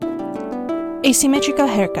Asymmetrical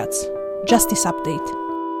Haircuts, Justice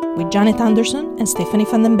Update, with Janet Anderson and Stephanie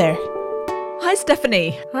van den Berg. Hi,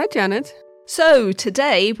 Stephanie. Hi, Janet. So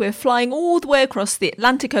today we're flying all the way across the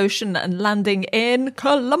Atlantic Ocean and landing in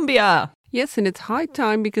Colombia. Yes, and it's high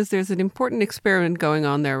time because there's an important experiment going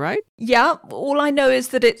on there, right? Yeah, all I know is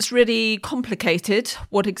that it's really complicated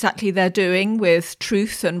what exactly they're doing with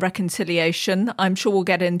truth and reconciliation. I'm sure we'll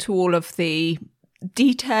get into all of the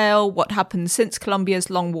detail, what happened since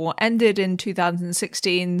Colombia's long war ended in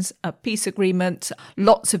 2016's peace agreement,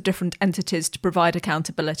 lots of different entities to provide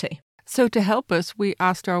accountability. So to help us, we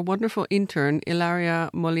asked our wonderful intern,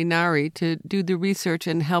 Ilaria Molinari, to do the research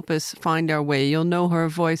and help us find our way. You'll know her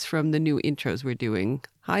voice from the new intros we're doing.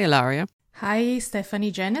 Hi, Ilaria. Hi,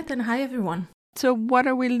 Stephanie, Janet, and hi, everyone. So what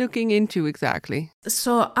are we looking into exactly?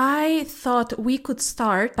 So I thought we could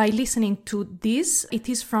start by listening to this. It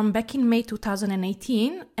is from back in May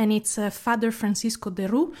 2018, and it's Father Francisco de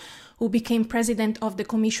Roo, who became president of the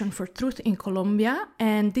Commission for Truth in Colombia.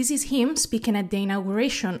 And this is him speaking at the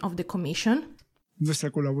inauguration of the commission.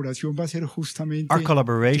 Our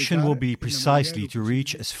collaboration will be precisely to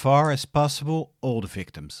reach as far as possible all the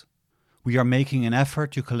victims. We are making an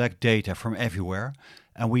effort to collect data from everywhere,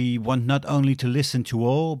 and we want not only to listen to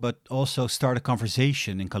all, but also start a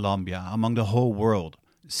conversation in Colombia among the whole world,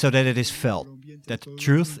 so that it is felt that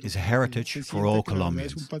truth is a heritage for all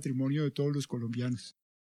Colombians.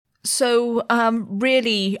 So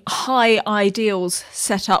really high ideals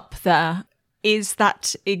set up there. Is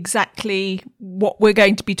that exactly what we're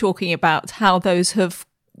going to be talking about, how those have,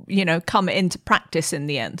 come into practice in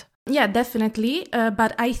the end? Yeah, definitely.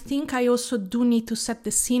 But I think I also do need to set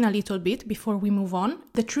the scene a little bit before we move on.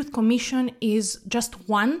 The Truth Commission is just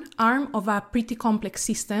one arm of a pretty complex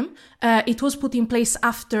system. It was put in place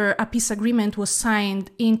after a peace agreement was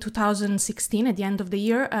signed in 2016 at the end of the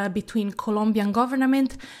year between Colombian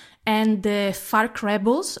government and the FARC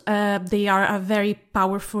rebels. They are a very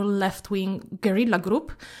powerful left-wing guerrilla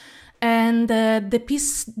group. And the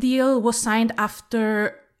peace deal was signed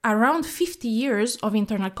after around 50 years of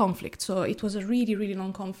internal conflict. So it was a really, really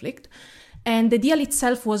long conflict. And the deal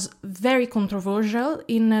itself was very controversial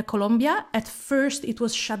in Colombia. At first, it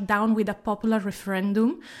was shut down with a popular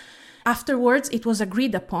referendum. Afterwards, it was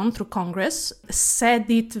agreed upon through Congress. Said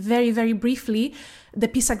it very, very briefly, the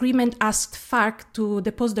peace agreement asked FARC to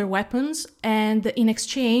depose their weapons, and in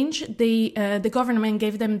exchange, the government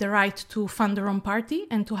gave them the right to fund their own party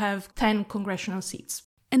and to have 10 congressional seats.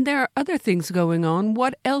 And there are other things going on.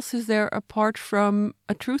 What else is there apart from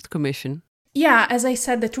a Truth Commission? Yeah, as I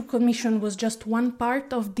said, the Truth Commission was just one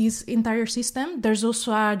part of this entire system. There's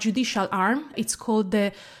also a judicial arm. It's called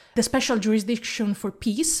the Special Jurisdiction for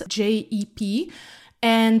Peace, JEP.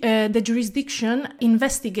 And the jurisdiction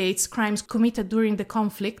investigates crimes committed during the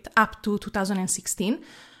conflict up to 2016.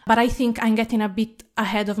 But I think I'm getting a bit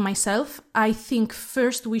ahead of myself. I think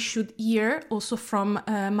first we should hear also from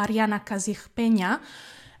Mariana Casij Peña.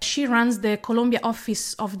 She runs the Colombia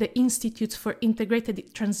office of the Institute for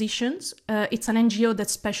Integrated Transitions. It's an NGO that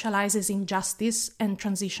specializes in justice and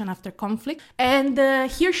transition after conflict. And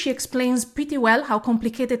here she explains pretty well how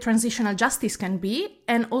complicated transitional justice can be,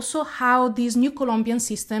 and also how this new Colombian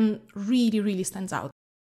system really, really stands out.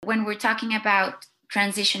 When we're talking about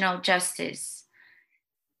transitional justice,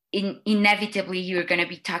 inevitably you're going to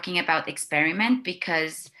be talking about experiment,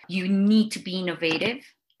 because you need to be innovative.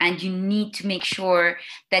 And you need to make sure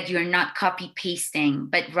that you're not copy-pasting,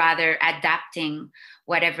 but rather adapting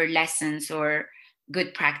whatever lessons or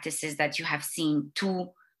good practices that you have seen to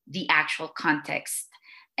the actual context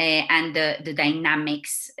and the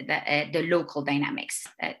dynamics, the local dynamics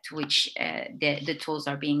to which the tools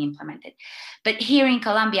are being implemented. But here in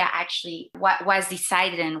Colombia, actually, what was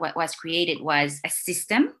decided and what was created was a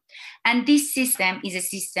system. And this system is a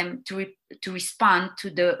system to respond to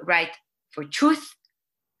the right for truth,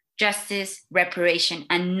 justice, reparation,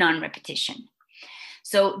 and non-repetition.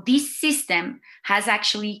 So this system has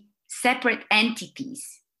actually separate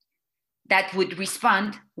entities that would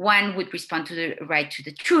respond. One would respond to the right to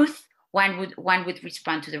the truth, one would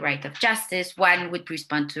respond to the right of justice, one would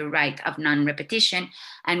respond to the right of non-repetition,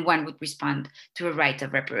 and one would respond to a right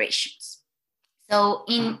of reparations. So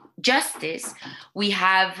in justice, we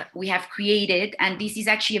have created, and this is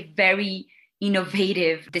actually a very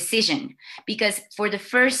innovative decision, because for the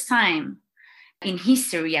first time in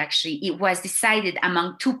history, actually, it was decided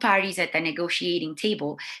among two parties at the negotiating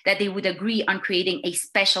table that they would agree on creating a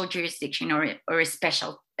special jurisdiction or a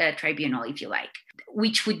special tribunal, if you like,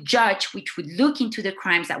 which would look into the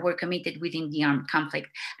crimes that were committed within the armed conflict,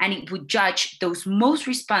 and it would judge those most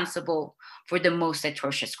responsible for the most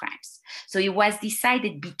atrocious crimes. So it was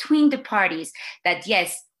decided between the parties that, yes,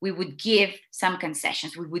 we would give some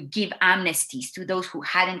concessions, we would give amnesties to those who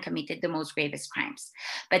hadn't committed the most gravest crimes.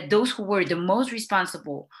 But those who were the most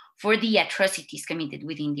responsible for the atrocities committed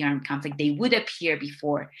within the armed conflict, they would appear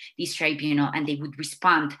before this tribunal and they would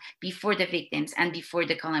respond before the victims and before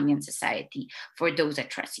the Colombian society for those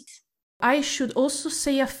atrocities. I should also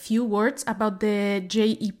say a few words about the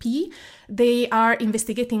JEP. They are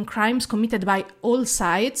investigating crimes committed by all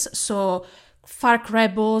sides, so FARC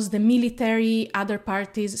rebels, the military, other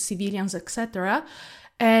parties, civilians, etc.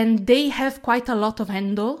 And they have quite a lot of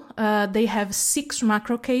handle. They have 6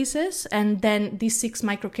 macro cases, and then these 6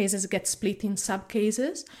 micro cases get split in sub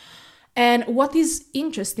cases. And what is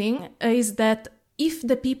interesting is that if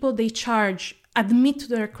the people they charge admit to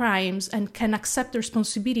their crimes and can accept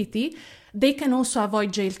responsibility, they can also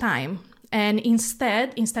avoid jail time. And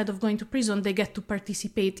instead of going to prison, they get to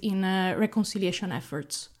participate in reconciliation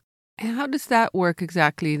efforts. And how does that work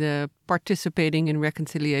exactly, the participating in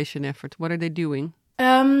reconciliation efforts? What are they doing?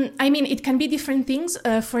 It can be different things.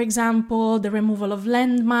 For example, the removal of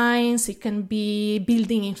landmines. It can be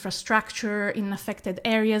building infrastructure in affected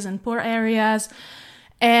areas and poor areas.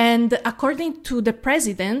 And according to the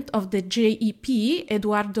president of the JEP,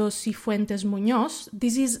 Eduardo Cifuentes Muñoz,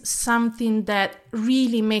 this is something that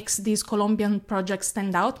really makes this Colombian project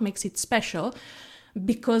stand out, makes it special,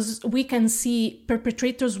 because we can see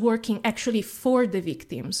perpetrators working actually for the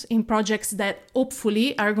victims in projects that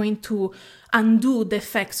hopefully are going to undo the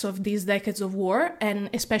effects of these decades of war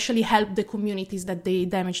and especially help the communities that they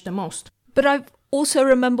damage the most. But I also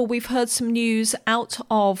remember we've heard some news out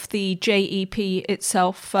of the JEP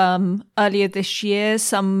itself earlier this year,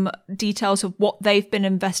 some details of what they've been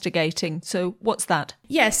investigating. So what's that?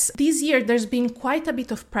 Yes, this year there's been quite a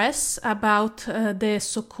bit of press about the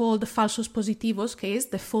so-called falsos positivos case,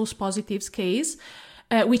 the false positives case,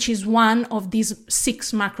 which is one of these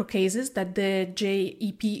 6 macro cases that the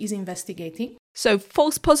JEP is investigating. So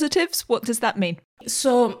false positives, what does that mean?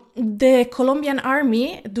 So the Colombian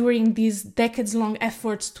army, during these decades-long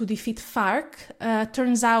efforts to defeat FARC,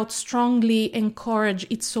 turns out strongly encourage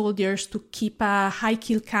its soldiers to keep a high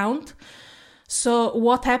kill count. So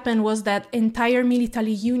what happened was that entire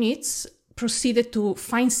military units proceeded to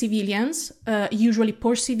find civilians, usually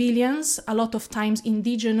poor civilians, a lot of times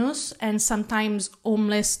indigenous and sometimes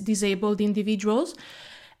homeless, disabled individuals.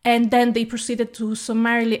 And then they proceeded to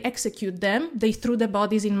summarily execute them. They threw the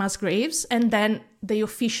bodies in mass graves, and then they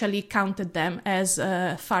officially counted them as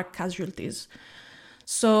FARC casualties.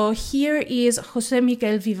 So here is José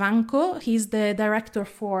Miguel Vivanco. He's the director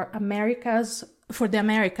for the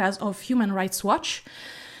Americas of Human Rights Watch.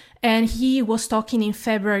 And he was talking in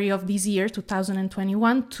February of this year,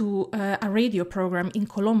 2021, to a radio program in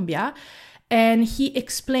Colombia. And he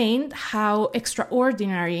explained how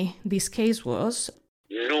extraordinary this case was.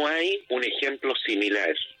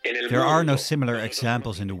 There are no similar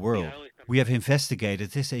examples in the world. We have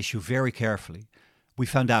investigated this issue very carefully. We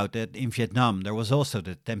found out that in Vietnam there was also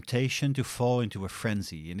the temptation to fall into a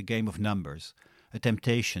frenzy in a game of numbers, a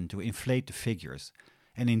temptation to inflate the figures.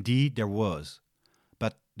 And indeed there was.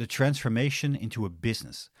 But the transformation into a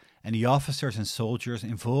business, and the officers and soldiers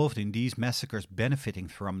involved in these massacres benefiting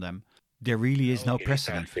from them, there really is no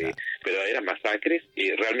precedent for that.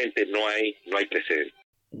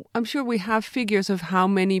 I'm sure we have figures of how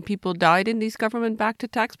many people died in these government-backed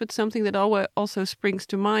attacks, but something that also springs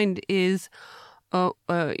to mind is, how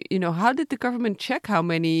did the government check how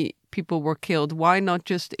many people were killed? Why not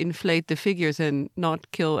just inflate the figures and not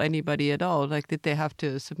kill anybody at all? Like, did they have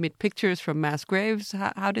to submit pictures from mass graves?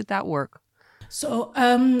 How did that work? So,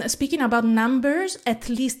 speaking about numbers, at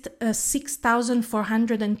least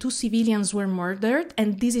 6,402 civilians were murdered,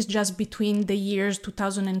 and this is just between the years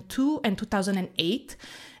 2002 and 2008.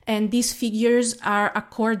 And these figures are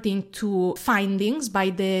according to findings by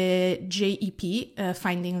the JEP,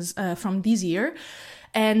 findings from this year.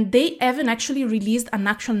 And they haven't actually released an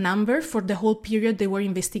actual number for the whole period they were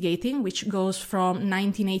investigating, which goes from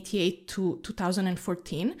 1988 to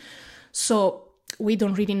 2014. So we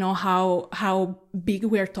don't really know how big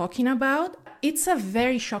we're talking about. It's a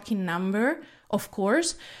very shocking number, of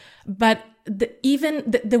course, but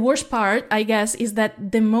the worst part, I guess, is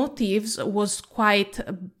that the motives was quite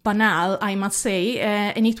banal, I must say,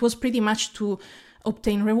 and it was pretty much to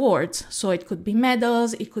obtain rewards. So it could be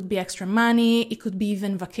medals, it could be extra money, it could be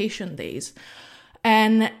even vacation days.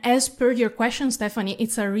 And as per your question, Stephanie,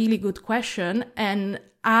 it's a really good question. And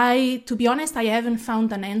to be honest, I haven't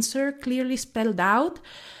found an answer clearly spelled out.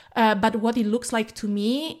 But what it looks like to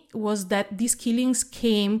me was that these killings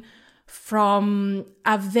came from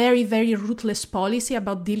a very, very ruthless policy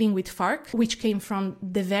about dealing with FARC, which came from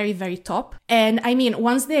the very, very top. And I mean,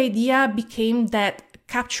 once the idea became that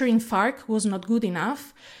capturing FARC was not good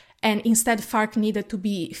enough, and instead FARC needed to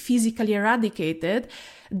be physically eradicated,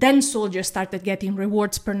 then soldiers started getting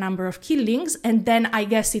rewards per number of killings. And then I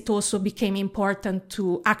guess it also became important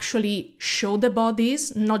to actually show the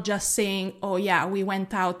bodies, not just saying, oh yeah, we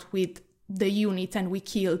went out with the unit and we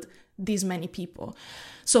killed these many people.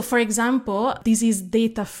 So, for example, this is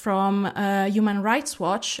data from Human Rights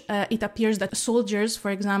Watch. It appears that soldiers, for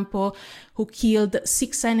example, who killed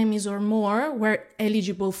 6 enemies or more were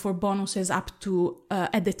eligible for bonuses up to,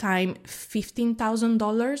 at the time,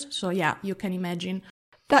 $15,000. So, yeah, you can imagine.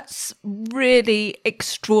 That's really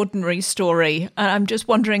extraordinary story. And I'm just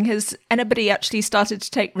wondering, has anybody actually started to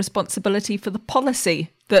take responsibility for the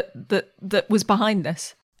policy that was behind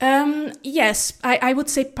this? Yes, I would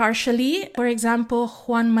say partially. For example,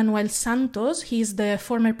 Juan Manuel Santos, he's the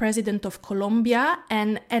former president of Colombia,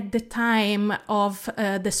 and at the time of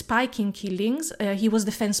the spiking killings, he was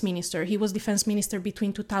defense minister. He was defense minister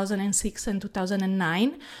between 2006 and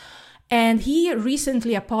 2009. And he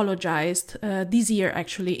recently apologized, this year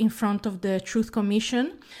actually, in front of the Truth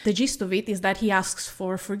Commission. The gist of it is that he asks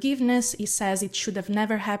for forgiveness, he says it should have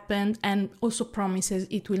never happened, and also promises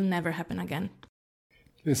it will never happen again.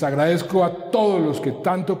 I thank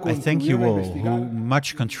you all who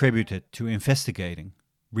much contributed to investigating,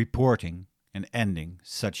 reporting, and ending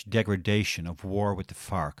such degradation of war with the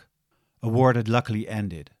FARC. A war that luckily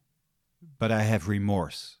ended. But I have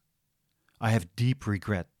remorse. I have deep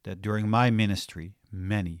regret that during my ministry,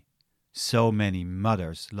 so many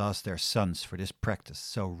mothers lost their sons for this practice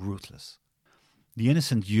so ruthless. The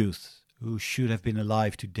innocent youth who should have been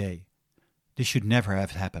alive today, this should never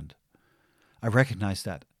have happened. I recognize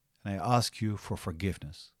that, and I ask you for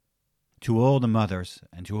forgiveness. To all the mothers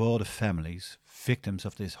and to all the families, victims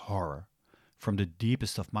of this horror, from the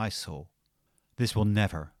deepest of my soul, this will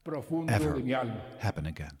never, ever happen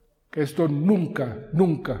again. Que esto nunca,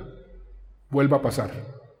 nunca vuelva a pasar.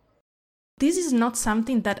 This is not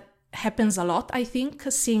something that happens a lot, I think,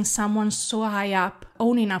 seeing someone so high up,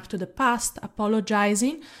 owning up to the past,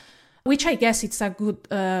 apologizing, which I guess it's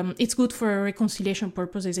good for reconciliation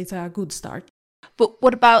purposes. It's a good start. But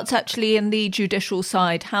what about actually in the judicial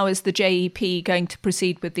side? How is the JEP going to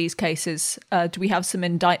proceed with these cases? Do we have some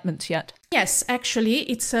indictments yet? Yes, actually,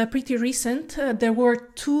 it's pretty recent. There were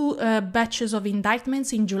 2 batches of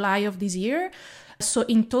indictments in July of this year. So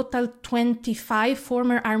in total, 25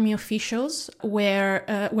 former army officials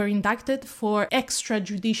were indicted for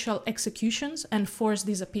extrajudicial executions and forced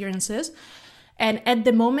disappearances. And at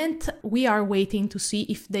the moment, we are waiting to see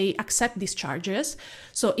if they accept these charges.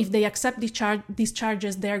 So if they accept these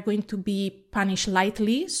charges, they are going to be punished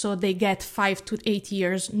lightly. So they get 5 to 8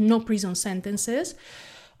 years, no prison sentences.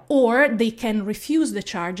 Or they can refuse the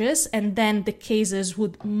charges, and then the cases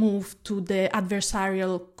would move to the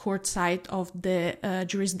adversarial court side of the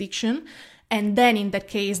jurisdiction. And then in that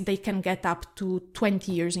case, they can get up to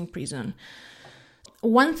 20 years in prison.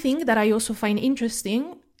 One thing that I also find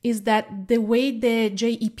interesting is that the way the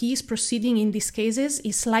JEP is proceeding in these cases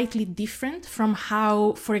is slightly different from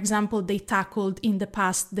how, for example, they tackled in the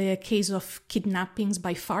past the case of kidnappings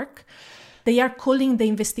by FARC. They are calling the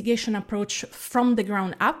investigation approach from the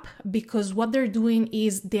ground up, because what they're doing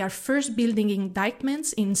is they are first building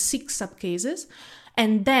indictments in 6 subcases,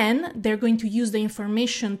 and then they're going to use the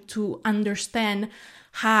information to understand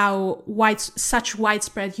how such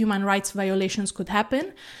widespread human rights violations could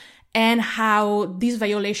happen, and how these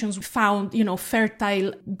violations found,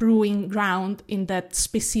 fertile brewing ground in that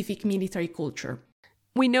specific military culture.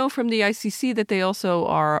 We know from the ICC that they also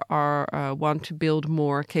want to build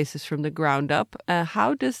more cases from the ground up.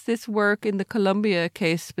 How does this work in the Colombia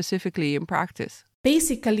case specifically in practice?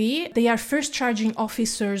 Basically, they are first charging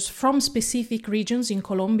officers from specific regions in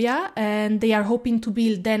Colombia, and they are hoping to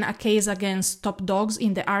build then a case against top dogs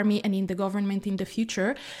in the army and in the government in the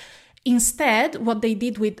future. Instead, what they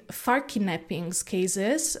did with FARC kidnappings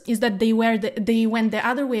cases is that they went the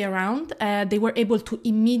other way around. They were able to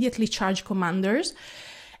immediately charge commanders.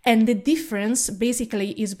 And the difference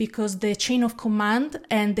basically is because the chain of command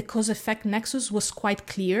and the cause-effect nexus was quite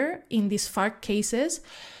clear in these FARC cases.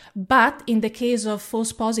 But in the case of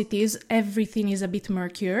false positives, everything is a bit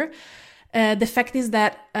murkier. The fact is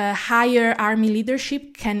that higher army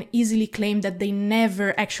leadership can easily claim that they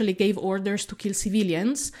never actually gave orders to kill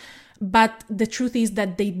civilians. But the truth is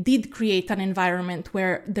that they did create an environment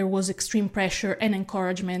where there was extreme pressure and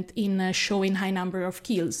encouragement in showing high number of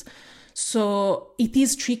kills. So it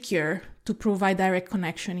is trickier to provide direct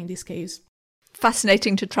connection in this case.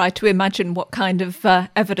 fascinating to try to imagine what kind of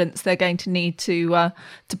evidence they're going to need to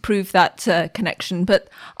prove that connection. But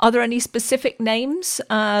are there any specific names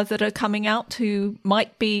that are coming out who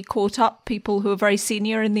might be caught up, people who are very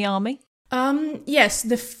senior in the army? Yes,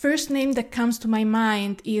 the first name that comes to my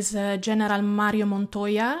mind is General Mario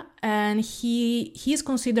Montoya, and he is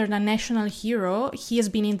considered a national hero. He has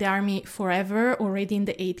been in the army forever, already in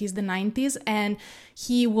the 80s, the 90s, and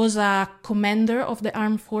he was a commander of the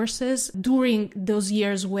armed forces during those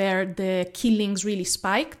years where the killings really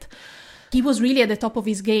spiked. He was really at the top of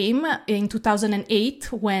his game in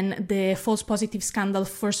 2008 when the false positive scandal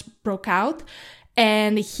first broke out.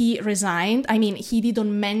 And he resigned. I mean, he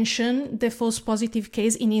didn't mention the false positive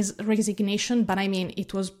case in his resignation, but I mean,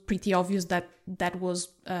 it was pretty obvious that that was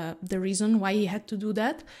the reason why he had to do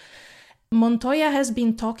that. Montoya has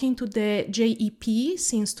been talking to the JEP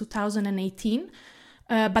since 2018,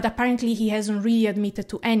 but apparently he hasn't really admitted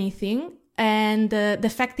to anything. And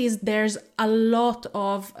the fact is there's a lot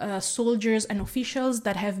of soldiers and officials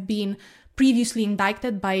that have been previously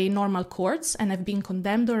indicted by normal courts and have been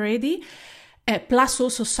condemned already. Plus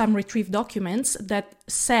also some retrieved documents that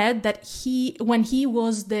said that when he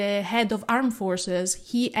was the head of armed forces,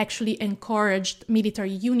 he actually encouraged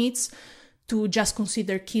military units to just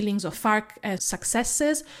consider killings of FARC as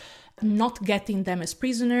successes, not getting them as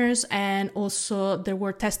prisoners. And also there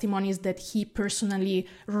were testimonies that he personally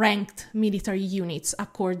ranked military units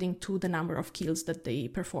according to the number of kills that they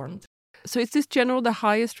performed. So is this general the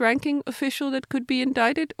highest ranking official that could be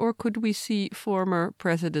indicted, or could we see former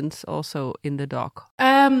presidents also in the dock?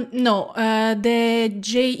 No, the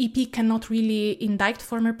JEP cannot really indict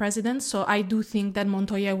former presidents, so I do think that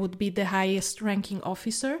Montoya would be the highest ranking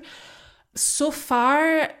officer. So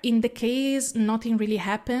far in the case, nothing really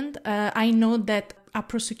happened. I know that a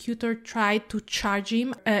prosecutor tried to charge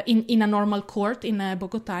him in a normal court in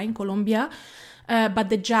Bogota, in Colombia. But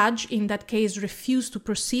the judge in that case refused to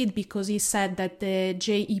proceed because he said that the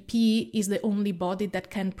JEP is the only body that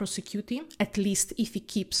can prosecute him, at least if he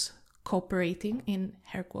keeps cooperating, in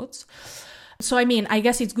air quotes. So, I mean, I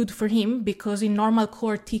guess it's good for him because in normal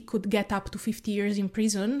court he could get up to 50 years in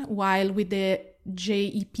prison, while with the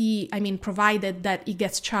JEP, I mean, provided that he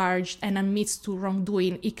gets charged and admits to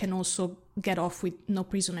wrongdoing, he can also get off with no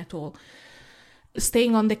prison at all.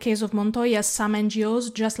 Staying on the case of Montoya, some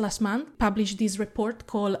NGOs just last month published this report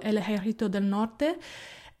called El Ejército del Norte.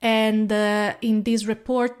 And in this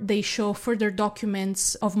report, they show further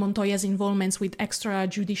documents of Montoya's involvements with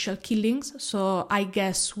extrajudicial killings. So I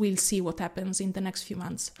guess we'll see what happens in the next few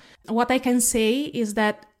months. What I can say is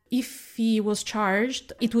that if he was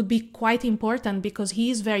charged, it would be quite important because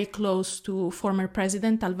he is very close to former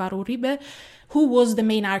President Álvaro Uribe, who was the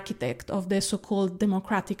main architect of the so-called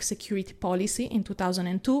democratic security policy in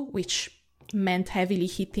 2002, which meant heavily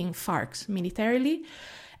hitting FARC militarily.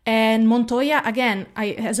 And Montoya, again,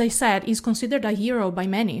 as I said, is considered a hero by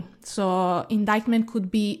many. So indictment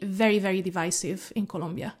could be very, very divisive in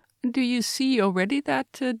Colombia. Do you see already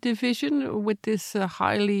that division with this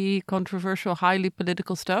highly controversial, highly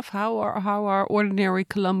political stuff? How are ordinary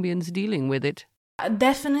Colombians dealing with it?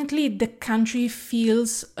 Definitely, the country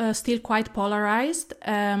feels still quite polarized.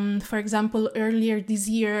 For example, earlier this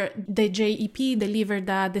year, the JEP delivered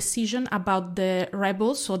a decision about the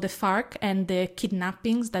rebels, so the FARC, and the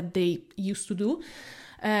kidnappings that they used to do.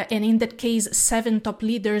 And in that case, 7 top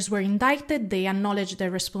leaders were indicted. They acknowledged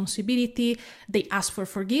their responsibility. They asked for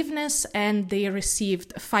forgiveness, and they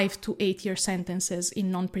received 5 to 8 year sentences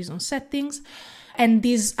in non-prison settings. And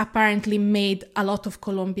this apparently made a lot of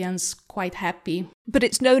Colombians quite happy. But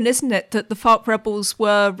it's known, isn't it, that the FARC rebels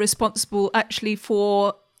were responsible actually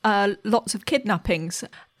for lots of kidnappings,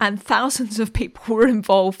 and thousands of people were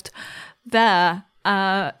involved there.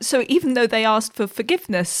 So even though they asked for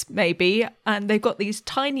forgiveness, maybe, and they've got these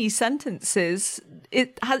tiny sentences,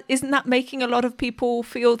 isn't that making a lot of people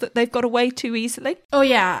feel that they've got away too easily? Oh,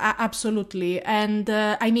 yeah, absolutely. And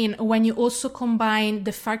I mean, when you also combine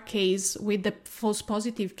the FARC case with the false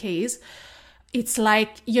positive case, it's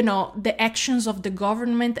like, you know, the actions of the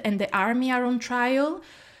government and the army are on trial.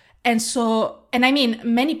 And I mean,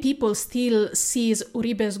 many people still sees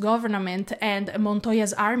Uribe's government and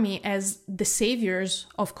Montoya's army as the saviors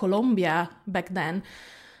of Colombia back then.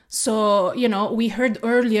 So, you know, we heard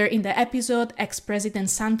earlier in the episode, ex-President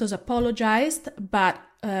Santos apologized, but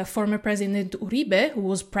former President Uribe, who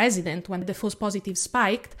was president when the false positive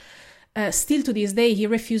spiked, still to this day, he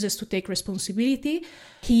refuses to take responsibility.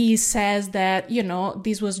 He says that, you know,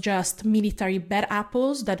 this was just military bad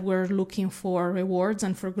apples that were looking for rewards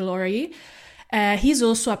and for glory. He's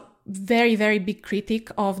also a very, very big critic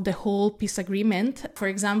of the whole peace agreement. For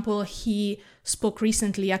example, he spoke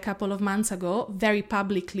recently, a couple of months ago, very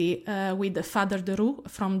publicly with Father de Roux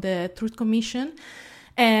from the Truth Commission.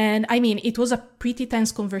 And I mean, it was a pretty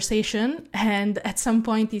tense conversation. And at some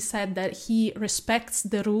point he said that he respects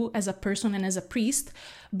de Roux as a person and as a priest,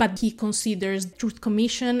 but he considers the Truth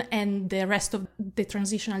Commission and the rest of the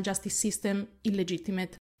transitional justice system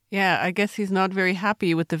illegitimate. Yeah, I guess he's not very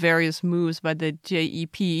happy with the various moves by the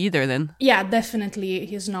JEP either then. Yeah, definitely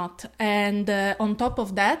he's not. And on top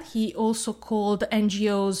of that, he also called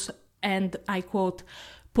NGOs, and I quote,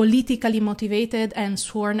 politically motivated and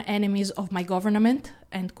sworn enemies of my government,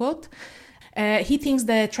 end quote. He thinks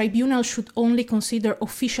the tribunal should only consider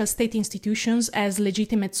official state institutions as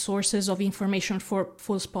legitimate sources of information for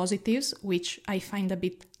false positives, which I find a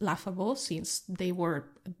bit laughable since they were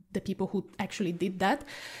the people who actually did that.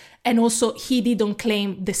 And also, he didn't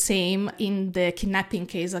claim the same in the kidnapping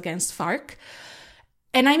case against FARC.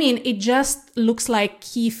 And I mean, it just looks like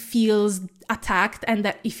he feels attacked and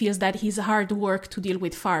that he feels that his hard work to deal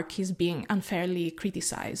with FARC is being unfairly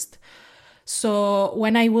criticized. So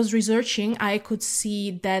when I was researching, I could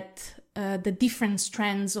see that the different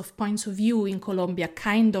strands of points of view in Colombia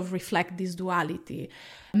kind of reflect this duality.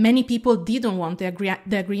 Many people didn't want the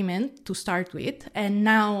agreement to start with, and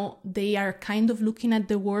now they are kind of looking at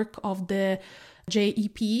the work of the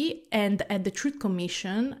JEP and at the Truth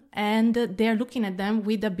Commission, and they're looking at them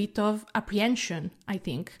with a bit of apprehension, I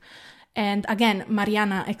think. And again,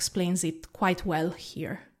 Mariana explains it quite well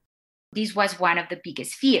here. This was one of the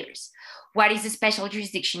biggest fears. What is the special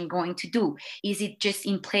jurisdiction going to do? Is it just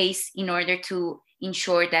in place in order to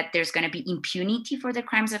ensure that there's going to be impunity for the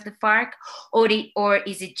crimes of the FARC? Or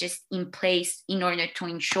is it just in place in order to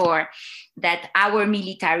ensure that our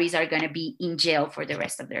militaries are going to be in jail for the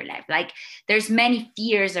rest of their life? Like, there's many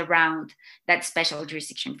fears around that special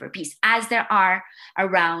jurisdiction for peace, as there are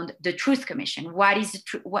around the Truth Commission. What is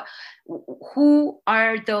the who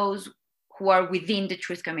are those who are within the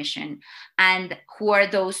Truth Commission, and who are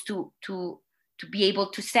those to be able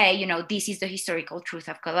to say, you know, this is the historical truth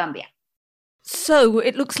of Colombia? So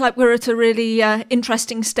it looks like we're at a really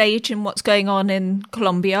interesting stage in what's going on in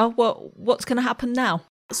Colombia. What's going to happen now?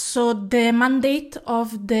 So the mandate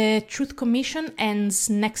of the Truth Commission ends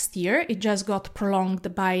next year. It just got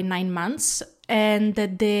prolonged by 9 months. And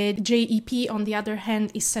the JEP, on the other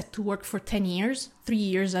hand, is set to work for 10 years. 3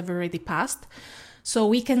 years have already passed. So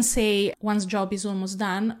we can say one's job is almost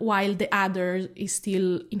done, while the other is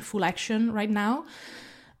still in full action right now.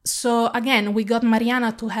 So again, we got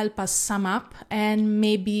Mariana to help us sum up and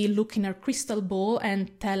maybe look in her crystal ball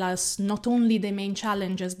and tell us not only the main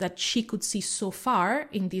challenges that she could see so far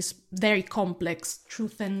in this very complex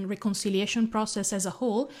truth and reconciliation process as a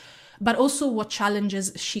whole, but also what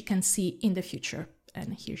challenges she can see in the future.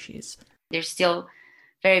 And here she is. There's still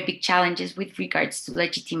very big challenges with regards to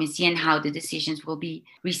legitimacy and how the decisions will be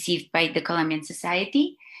received by the Colombian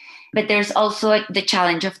society. But there's also the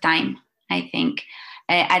challenge of time, I think.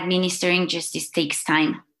 Administering justice takes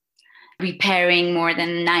time. Repairing more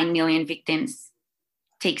than 9 million victims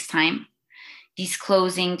takes time.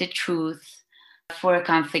 Disclosing the truth for a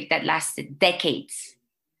conflict that lasted decades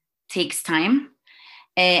takes time.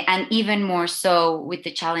 And even more so with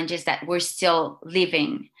the challenges that we're still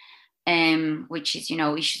living, which is,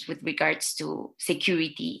 issues with regards to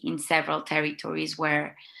security in several territories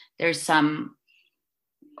where there's some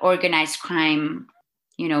organized crime,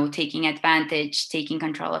 taking advantage, taking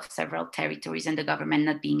control of several territories, and the government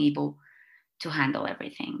not being able to handle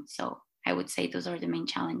everything. So I would say those are the main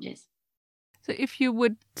challenges. So if you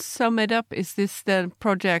would sum it up, is this the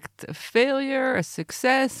project a failure, a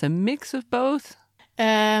success, a mix of both?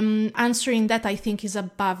 Answering that, I think, is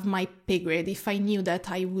above my pay grade. If I knew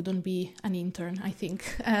that, I wouldn't be an intern, I think.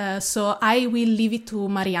 So I will leave it to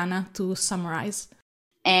Mariana to summarize.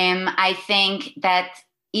 I think that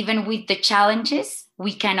even with the challenges,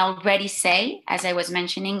 we can already say, as I was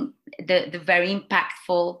mentioning, the very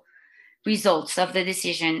impactful results of the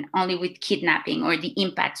decision only with kidnapping, or the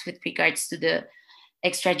impacts with regards to the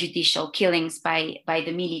extrajudicial killings by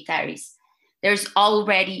the militaries. There's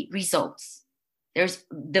already results.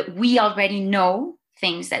 We already know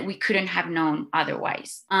things that we couldn't have known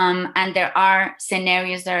otherwise. And there are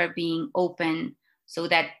scenarios that are being opened so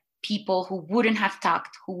that people who wouldn't have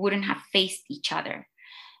talked, who wouldn't have faced each other,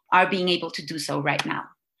 are being able to do so right now.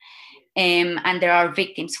 And there are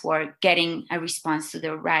victims who are getting a response to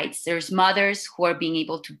their rights. There's mothers who are being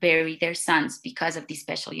able to bury their sons because of the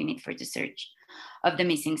special unit for the search of the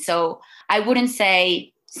missing. So I wouldn't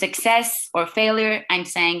say success or failure. I'm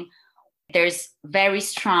saying there's very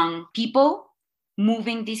strong people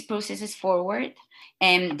moving these processes forward.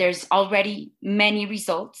 And there's already many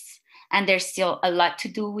results, and there's still a lot to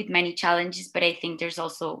do with many challenges. But I think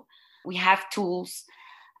we have tools,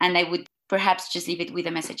 and I would perhaps just leave it with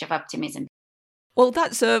a message of optimism. Well,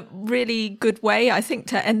 that's a really good way, I think,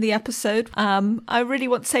 to end the episode. I really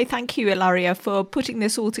want to say thank you, Ilaria, for putting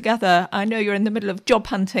this all together. I know you're in the middle of job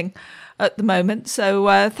hunting at the moment,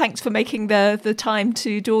 so thanks for making the time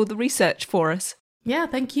to do all the research for us. Yeah,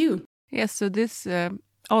 thank you. Yes, so this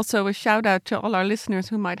also a shout out to all our listeners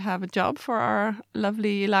who might have a job for our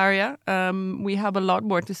lovely Ilaria. We have a lot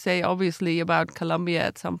more to say, obviously, about Colombia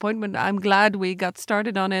at some point, but I'm glad we got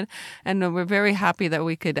started on it. And we're very happy that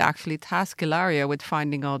we could actually task Ilaria with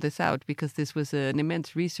finding all this out, because this was an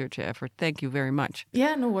immense research effort. Thank you very much.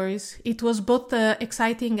 Yeah, no worries. It was both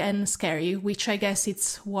exciting and scary, which I guess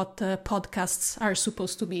it's what podcasts are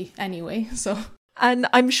supposed to be anyway. So. And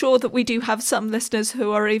I'm sure that we do have some listeners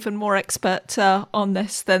who are even more expert on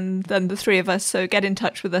this than the three of us. So get in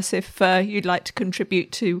touch with us if you'd like to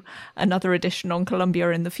contribute to another edition on Colombia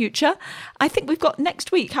in the future. I think we've got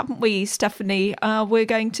next week, haven't we, Stephanie? We're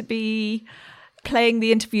going to be playing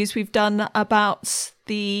the interviews we've done about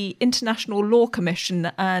the International Law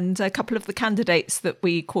Commission and a couple of the candidates that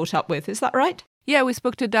we caught up with. Is that right? Yeah, we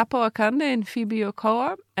spoke to Dapo Akande and Phoebe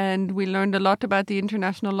Okoa, and we learned a lot about the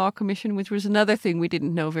International Law Commission, which was another thing we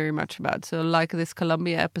didn't know very much about. So like this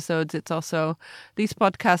Colombia episodes, it's also, these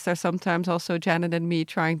podcasts are sometimes also Janet and me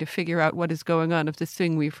trying to figure out what is going on of this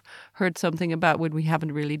thing we've heard something about when we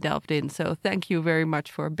haven't really delved in. So thank you very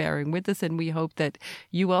much for bearing with us, and we hope that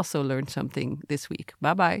you also learned something this week.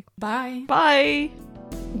 Bye-bye. Bye. Bye.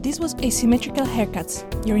 This was Asymmetrical Haircuts,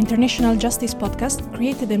 your international justice podcast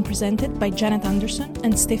created and presented by Janet Anderson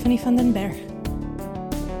and Stephanie van den Berg.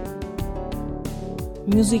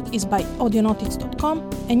 Music is by audionautics.com,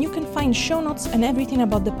 and you can find show notes and everything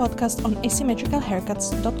about the podcast on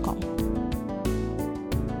asymmetricalhaircuts.com.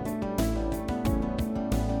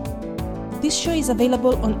 This show is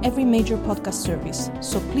available on every major podcast service,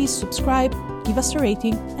 so please subscribe, give us a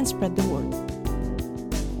rating, and spread the word.